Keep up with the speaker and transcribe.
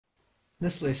In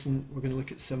this lesson, we're going to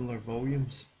look at similar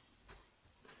volumes.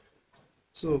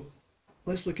 So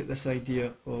let's look at this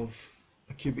idea of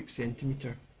a cubic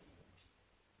centimetre,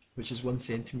 which is 1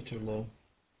 centimetre long.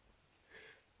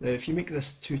 Now, if you make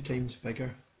this 2 times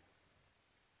bigger,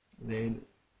 then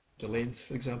the length,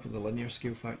 for example, the linear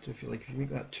scale factor, if you like, if you make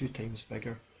that 2 times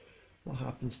bigger, what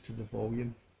happens to the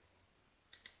volume?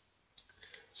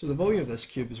 So the volume of this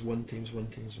cube is 1 times 1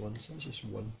 times 1, so that's just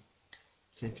 1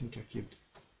 centimetre cubed.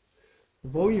 The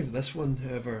volume of this one,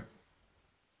 however,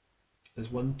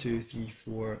 is 1, 2, 3,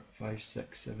 4, 5,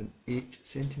 6, 7, 8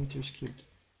 centimetres cubed.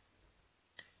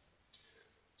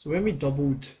 So when we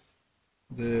doubled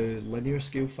the linear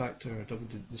scale factor, or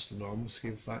doubled just the normal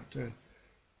scale factor,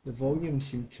 the volume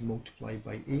seemed to multiply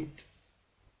by 8.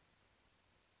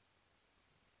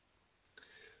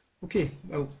 Okay,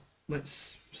 well,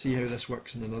 let's see how this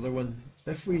works in another one.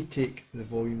 If we take the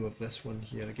volume of this one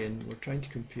here, again, we're trying to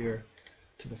compare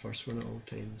to the first one at all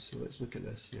times, so let's look at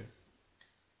this here.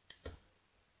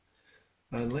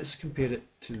 And let's compare it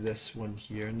to this one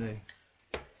here now.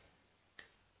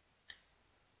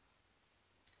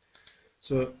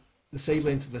 So the side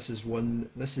length of this is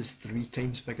 1, this is 3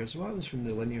 times bigger. So what happens when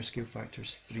the linear scale factor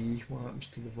is 3? What happens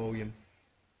to the volume?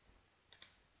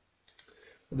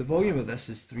 Well, the volume of this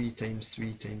is 3 times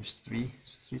 3 times 3.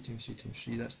 So 3 times 3 times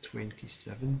 3, that's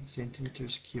 27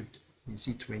 centimetres cubed. You can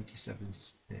see 27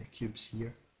 cubes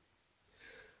here.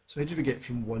 So how did we get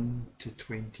from 1 to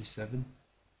 27?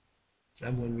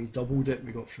 And when we doubled it,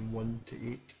 we got from 1 to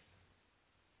 8.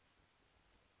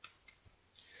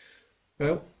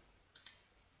 Well,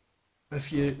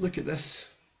 if you look at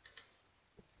this,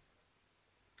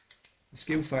 the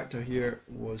scale factor here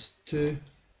was 2,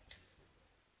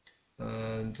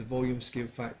 and the volume scale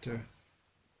factor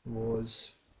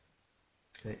was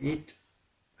 8.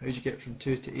 How did you get from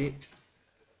 2 to 8?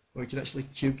 Well, you could actually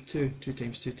cube 2, 2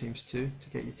 times 2 times 2 to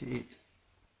get you to 8.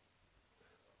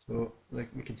 So like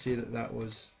we can say that that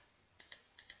was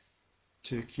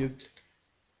 2 cubed.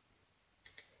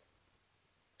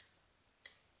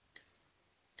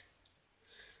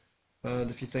 And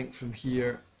if you think from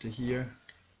here to here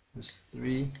was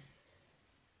 3,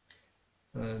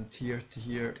 and here to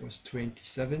here was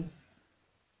 27.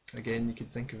 Again, you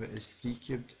could think of it as 3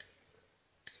 cubed,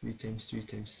 3 times 3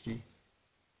 times 3.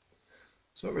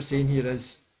 So what we're saying here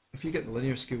is, if you get the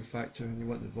linear scale factor and you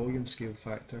want the volume scale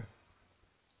factor,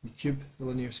 you cube the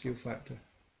linear scale factor.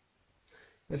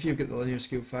 If you've got the linear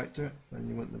scale factor and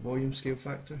you want the volume scale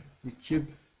factor, you cube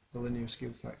the linear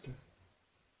scale factor.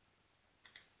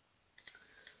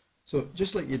 So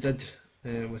just like you did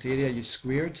with area, you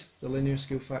squared the linear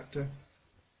scale factor.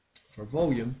 For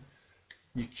volume,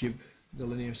 you cube the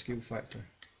linear scale factor.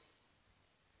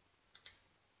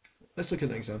 Let's look at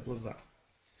an example of that.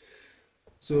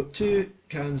 So 2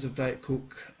 cans of Diet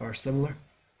Coke are similar.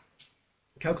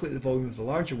 Calculate the volume of the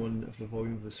larger one if the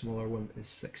volume of the smaller one is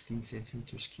 16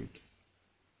 centimetres cubed.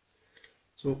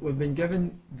 So we've been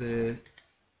given the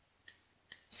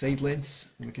side lengths,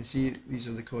 and we can see these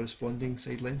are the corresponding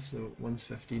side lengths, so one's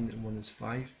 15 and one is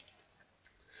 5.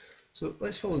 So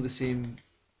let's follow the same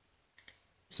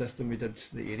system we did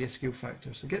the area scale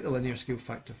factor. So get the linear scale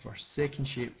factor first, second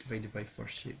shape divided by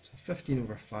first shape, so 15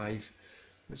 over 5,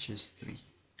 which is 3.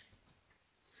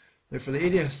 Now for the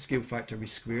area scale factor we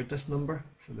squared this number,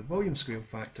 for the volume scale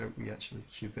factor we actually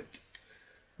cube it.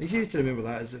 An easy way to remember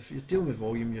that is if you're dealing with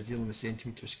volume, you're dealing with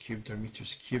centimetres cubed or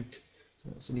metres cubed. So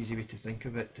that's an easy way to think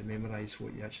of it, to memorise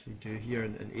what you actually do here.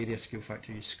 And in area scale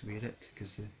factor you square it,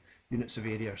 because the units of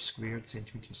area are squared,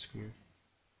 centimetres squared.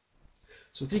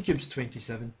 So 3 cubes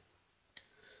 27.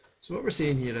 So what we're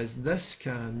saying here is this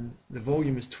can, the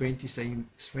volume is 27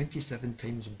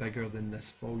 times bigger than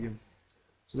this volume.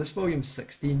 So this volume is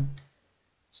 16.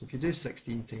 So if you do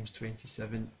 16 times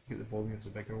 27, you get the volume of the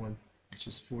bigger one, which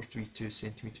is 432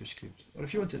 centimetres cubed. Or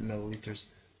if you want it in millilitres,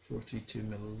 432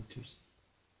 millilitres.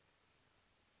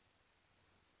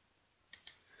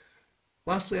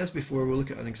 Lastly, as before, we'll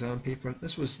look at an exam paper.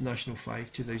 This was National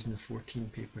 5 2014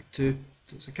 paper 2,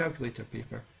 so it's a calculator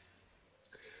paper.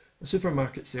 A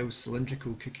supermarket sells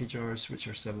cylindrical cookie jars which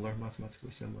are similar,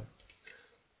 mathematically similar.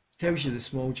 It tells you the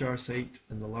small jar's height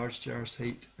and the large jar's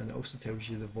height, and it also tells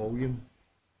you the volume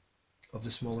of the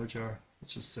smaller jar,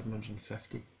 which is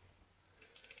 750.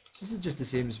 So this is just the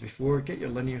same as before. Get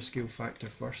your linear scale factor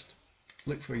first.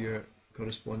 Look for your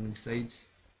corresponding sides,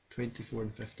 24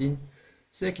 and 15.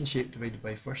 Second shape divided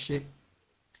by first shape.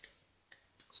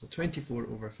 So 24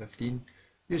 over 15.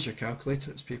 Use your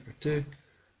calculator, it's paper 2.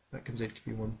 That comes out to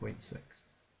be 1.6.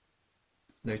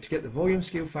 Now to get the volume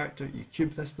scale factor, you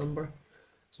cube this number.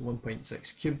 So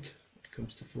 1.6 cubed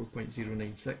comes to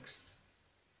 4.096.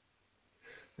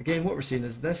 Again, what we're saying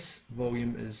is this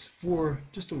volume is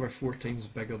just over 4 times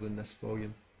bigger than this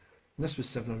volume. And this was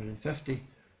 750,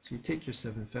 so you take your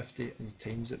 750 and you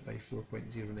times it by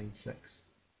 4.096.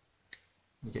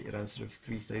 You get your answer of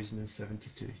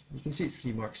 3072. You can see it's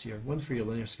 3 marks here, one for your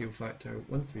linear scale factor,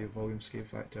 one for your volume scale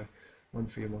factor, one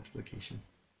for your multiplication.